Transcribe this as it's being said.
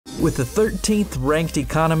With the 13th ranked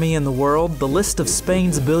economy in the world, the list of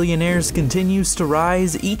Spain's billionaires continues to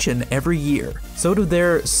rise each and every year. So do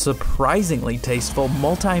their surprisingly tasteful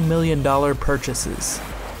multi-million-dollar purchases.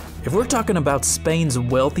 If we're talking about Spain's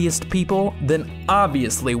wealthiest people, then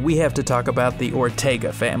obviously we have to talk about the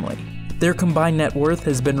Ortega family. Their combined net worth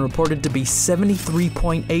has been reported to be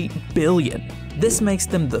 $73.8 billion. This makes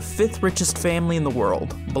them the 5th richest family in the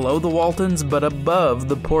world, below the Waltons but above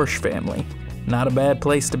the Porsche family. Not a bad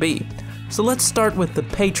place to be. So let's start with the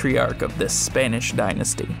patriarch of this Spanish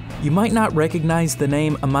dynasty. You might not recognize the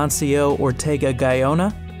name Amancio Ortega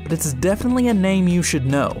Gaona, but it's definitely a name you should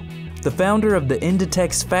know. The founder of the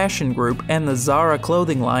Inditex fashion group and the Zara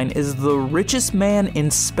clothing line is the richest man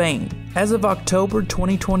in Spain. As of October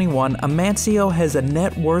 2021, Amancio has a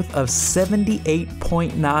net worth of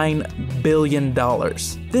 $78.9 billion.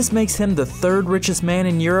 This makes him the 3rd richest man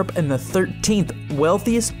in Europe and the 13th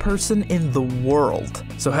wealthiest person in the world.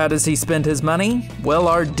 So how does he spend his money? Well,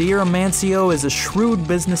 our dear Amancio is a shrewd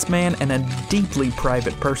businessman and a deeply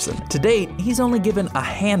private person. To date, he's only given a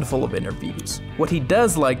handful of interviews. What he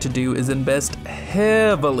does like to do is invest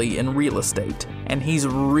heavily in real estate, and he's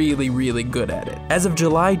really good at it. As of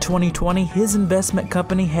July 2020, his investment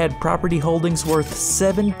company had property holdings worth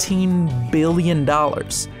 $17 billion.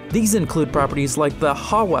 These include properties like the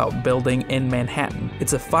Howell building in Manhattan.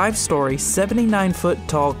 It's a 5-story,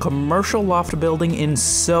 79-foot-tall commercial loft building in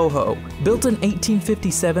Soho. Built in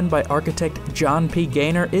 1857 by architect John P.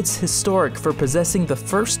 Gaynor, it's historic for possessing the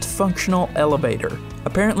first functional elevator.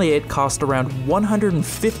 Apparently it cost around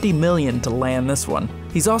 $150 million to land this one.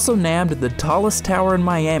 He's also nabbed the tallest tower in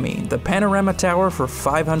Miami, the Panorama Tower, for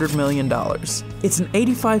 $500 million. It's an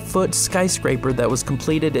 85-foot skyscraper that was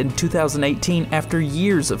completed in 2018 after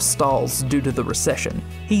years of stalls due to the recession.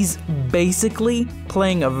 He's basically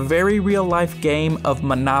playing a very real-life game of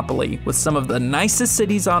Monopoly with some of the nicest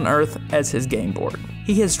cities on Earth as his game board.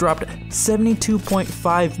 He has dropped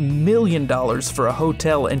 $72.5 million for a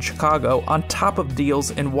hotel in Chicago on top of deals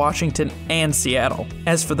in Washington and Seattle.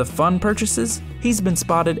 As for the fun purchases, he's been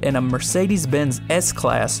spotted in a Mercedes-Benz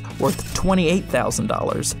S-Class worth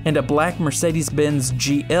 $28,000 and a black Mercedes-Benz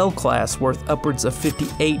GL class worth upwards of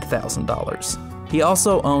 $58,000. He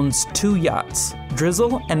also owns 2 yachts,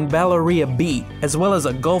 Drizzle and Balleria B, as well as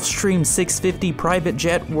a Gulfstream 650 private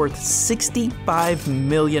jet worth $65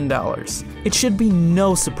 million. It should be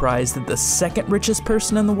no surprise that the 2nd richest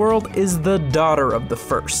person in the world is the daughter of the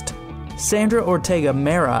 1st. Sandra Ortega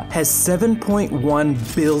Mera has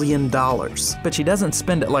 $7.1 billion, but she doesn't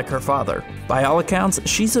spend it like her father. By all accounts,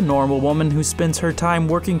 she's a normal woman who spends her time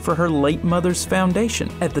working for her late mother's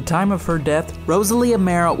foundation. At the time of her death, Rosalia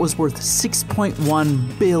Mera was worth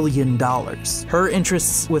 $6.1 billion. Her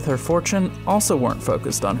interests with her fortune also weren't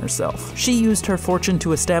focused on herself. She used her fortune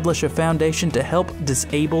to establish a foundation to help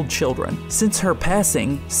disabled children. Since her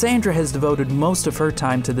passing, Sandra has devoted most of her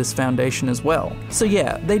time to this foundation as well. So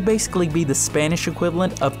yeah, they'd basically be the Spanish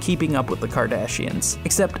equivalent of Keeping Up with the Kardashians,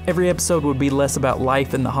 except every episode would be less about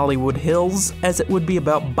life in the Hollywood Hills as it would be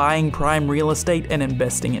about buying prime real estate and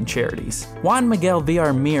investing in charities. Juan Miguel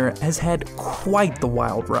Villar-Mir has had quite the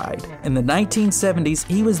wild ride. In the 1970s,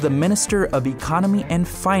 he was the Minister of Economy and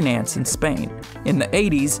Finance in Spain. In the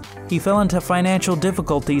 80s, he fell into financial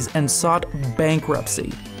difficulties and sought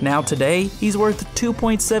bankruptcy. Now today, he's worth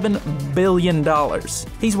 $2.7 billion.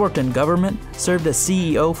 He's worked in government, served as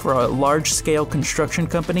CEO for a large-scale construction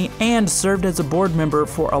company, and served as a board member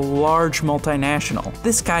for a large multinational.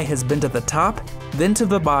 This guy has been to the top, then to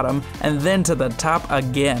the bottom, and then to the top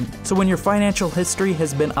again. So when your financial history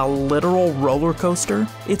has been a literal roller coaster,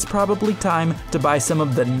 it's probably time to buy some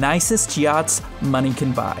of the nicest yachts money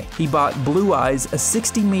can buy. He bought Blue Eyes, a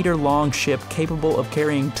 60-meter-long ship capable of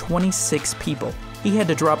carrying 26 people. He had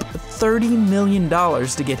to drop $30 million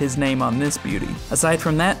to get his name on this beauty. Aside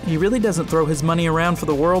from that, he really doesn't throw his money around for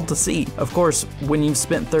the world to see. Of course, when you've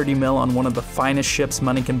spent $30 mil on one of the finest ships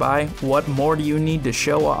money can buy, what more do you need to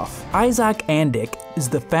show off? Isaac Andick is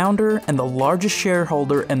the founder and the largest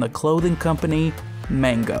shareholder in the clothing company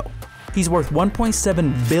Mango. He's worth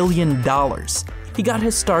 $1.7 billion. He got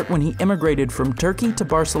his start when he immigrated from Turkey to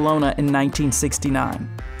Barcelona in 1969.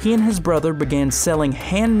 He and his brother began selling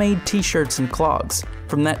handmade t-shirts and clogs.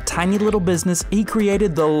 From that tiny little business, he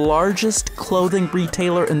created the largest clothing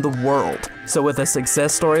retailer in the world. So with a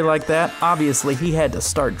success story like that, obviously he had to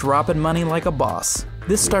start dropping money like a boss.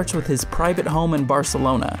 This starts with his private home in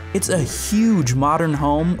Barcelona. It's a huge modern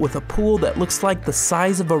home with a pool that looks like the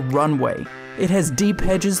size of a runway. It has deep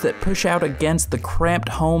hedges that push out against the cramped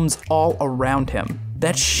homes all around him.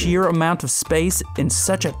 That sheer amount of space in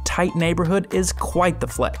such a tight neighborhood is quite the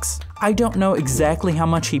flex. I don't know exactly how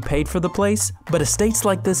much he paid for the place, but estates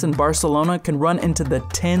like this in Barcelona can run into the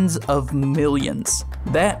tens of millions.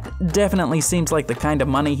 That definitely seems like the kind of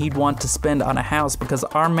money he'd want to spend on a house, because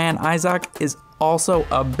our man Isaac is also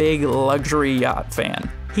a big luxury yacht fan.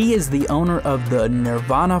 He is the owner of the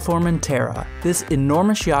Nirvana Formentera. This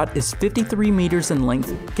enormous yacht is 53 meters in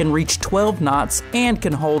length, can reach 12 knots, and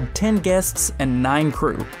can hold 10 guests and 9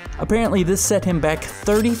 crew. Apparently this set him back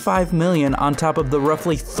 $35 million on top of the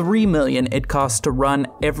roughly $3 million it costs to run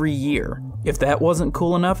every year. If that wasn't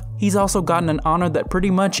cool enough, he's also gotten an honor that pretty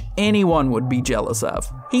much anyone would be jealous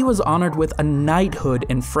of. He was honored with a knighthood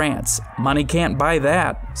in France. Money can't buy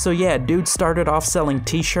that. So yeah, dude started off selling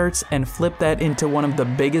t-shirts and flipped that into one of the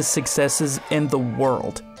biggest successes in the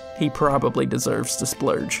world. He probably deserves to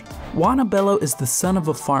splurge. Juan Abello is the son of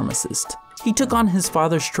a pharmacist. He took on his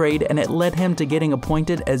father's trade, and it led him to getting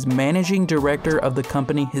appointed as managing director of the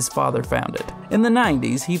company his father founded. In the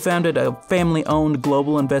 90s, he founded a family-owned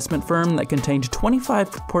global investment firm that contained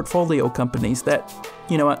 25 portfolio companies that,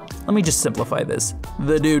 you know what, let me just simplify this.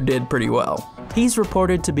 The dude did pretty well. He's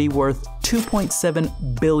reported to be worth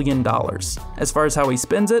 $2.7 billion. As far as how he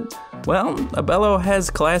spends it, well, Abello has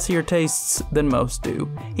classier tastes than most do.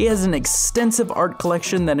 He has an extensive art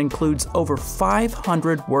collection that includes over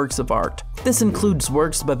 500 works of art. This includes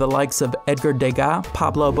works by the likes of Edgar Degas,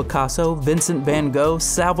 Pablo Picasso, Vincent van Gogh,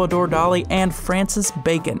 Salvador Dali, and Francis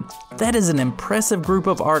Bacon. That is an impressive group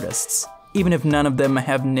of artists, even if none of them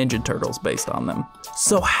have Ninja Turtles based on them.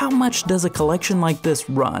 So how much does a collection like this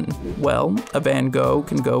run? Well, a Van Gogh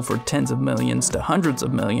can go for tens of millions to hundreds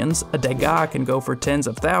of millions, a Degas can go for tens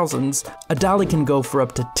of thousands, a Dali can go for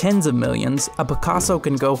up to tens of millions, a Picasso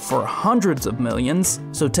can go for hundreds of millions.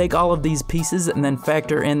 So take all of these pieces and then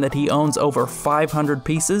factor in that he owns over 500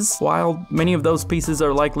 pieces. While many of those pieces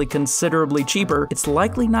are likely considerably cheaper, it's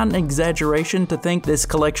likely not an exaggeration to think this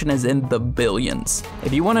collection is in the billions.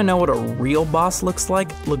 If you want to know what a real boss looks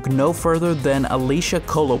like, look no further than Alicia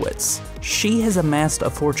Kolowitz. She has amassed a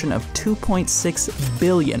fortune of $2.6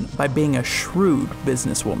 billion by being a shrewd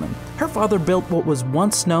businesswoman. Her father built what was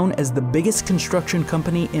once known as the biggest construction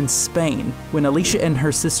company in Spain. When Alicia and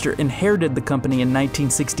her sister inherited the company in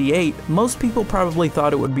 1968, most people probably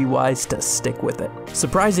thought it would be wise to stick with it.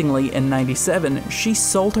 Surprisingly, in '97, she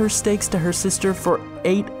sold her stakes to her sister for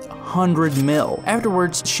 $800 million.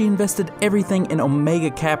 Afterwards, she invested everything in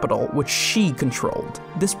Omega Capital, which she controlled.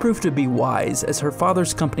 This proved to be wise, as her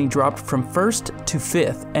father's company dropped from 1st to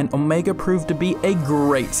 5th, and Omega proved to be a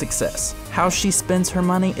great success. How she spends her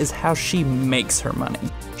money is how she makes her money.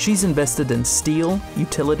 She's invested in steel,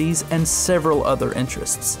 utilities, and several other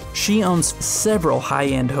interests. She owns several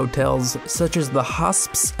high-end hotels, such as the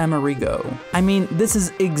Hosps Amerigo. I mean, this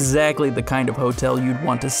is exactly the kind of hotel you'd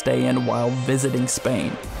want to stay in while visiting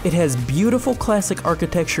Spain. It has beautiful classic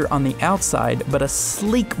architecture on the outside, but a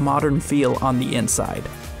sleek modern feel on the inside.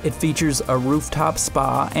 It features a rooftop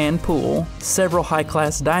spa and pool, several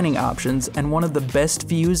high-class dining options, and one of the best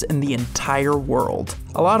views in the entire world.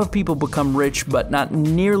 A lot of people become rich, but not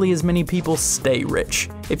nearly as many people stay rich.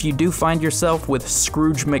 If you do find yourself with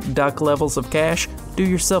Scrooge McDuck levels of cash, do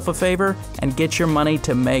yourself a favor and get your money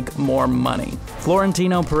to make more money.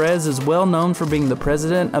 Florentino Perez is well known for being the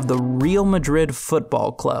president of the Real Madrid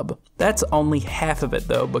Football Club. That's only half of it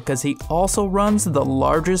though, because he also runs the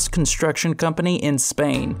largest construction company in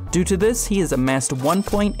Spain. Due to this, he has amassed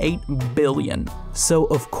 $1.8 billion. So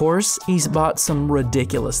of course, he's bought some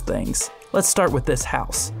ridiculous things. Let's start with this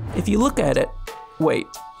house. If you look at it, wait,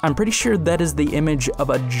 I'm pretty sure that is the image of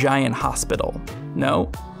a giant hospital. No,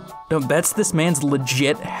 that's this man's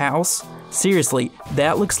legit house? Seriously,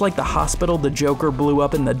 that looks like the hospital the Joker blew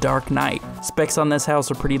up in The Dark Knight. Specs on this house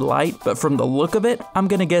are pretty light, but from the look of it, I'm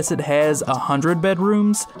gonna guess it has 100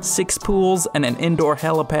 bedrooms, 6 pools, and an indoor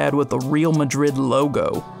helipad with the Real Madrid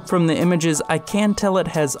logo. From the images, I can tell it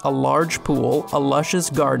has a large pool, a luscious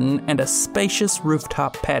garden, and a spacious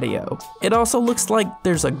rooftop patio. It also looks like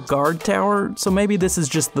there's a guard tower, so maybe this is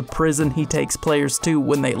just the prison he takes players to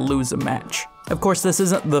when they lose a match. Of course, this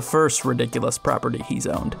isn't the first ridiculous property he's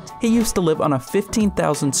owned. He used to live on a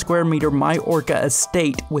 15,000 square meter Majorca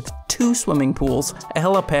estate with 2 swimming pools, a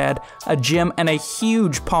helipad, a gym, and a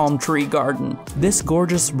huge palm tree garden. This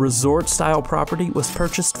gorgeous resort-style property was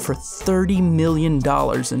purchased for $30 million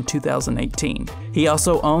in 2018. He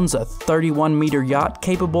also owns a 31-meter yacht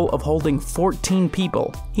capable of holding 14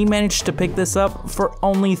 people. He managed to pick this up for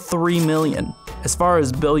only $3 million. As far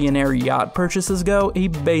as billionaire yacht purchases go, he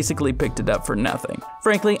basically picked it up for nothing.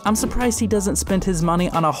 Frankly, I'm surprised he doesn't spend his money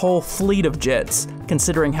on a whole fleet of jets,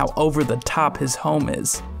 considering how over the top his home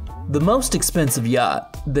is. The most expensive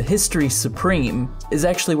yacht, the History Supreme, is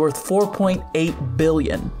actually worth $4.8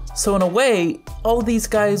 billion. So in a way, all of these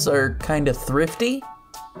guys are kinda thrifty,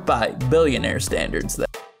 by billionaire standards,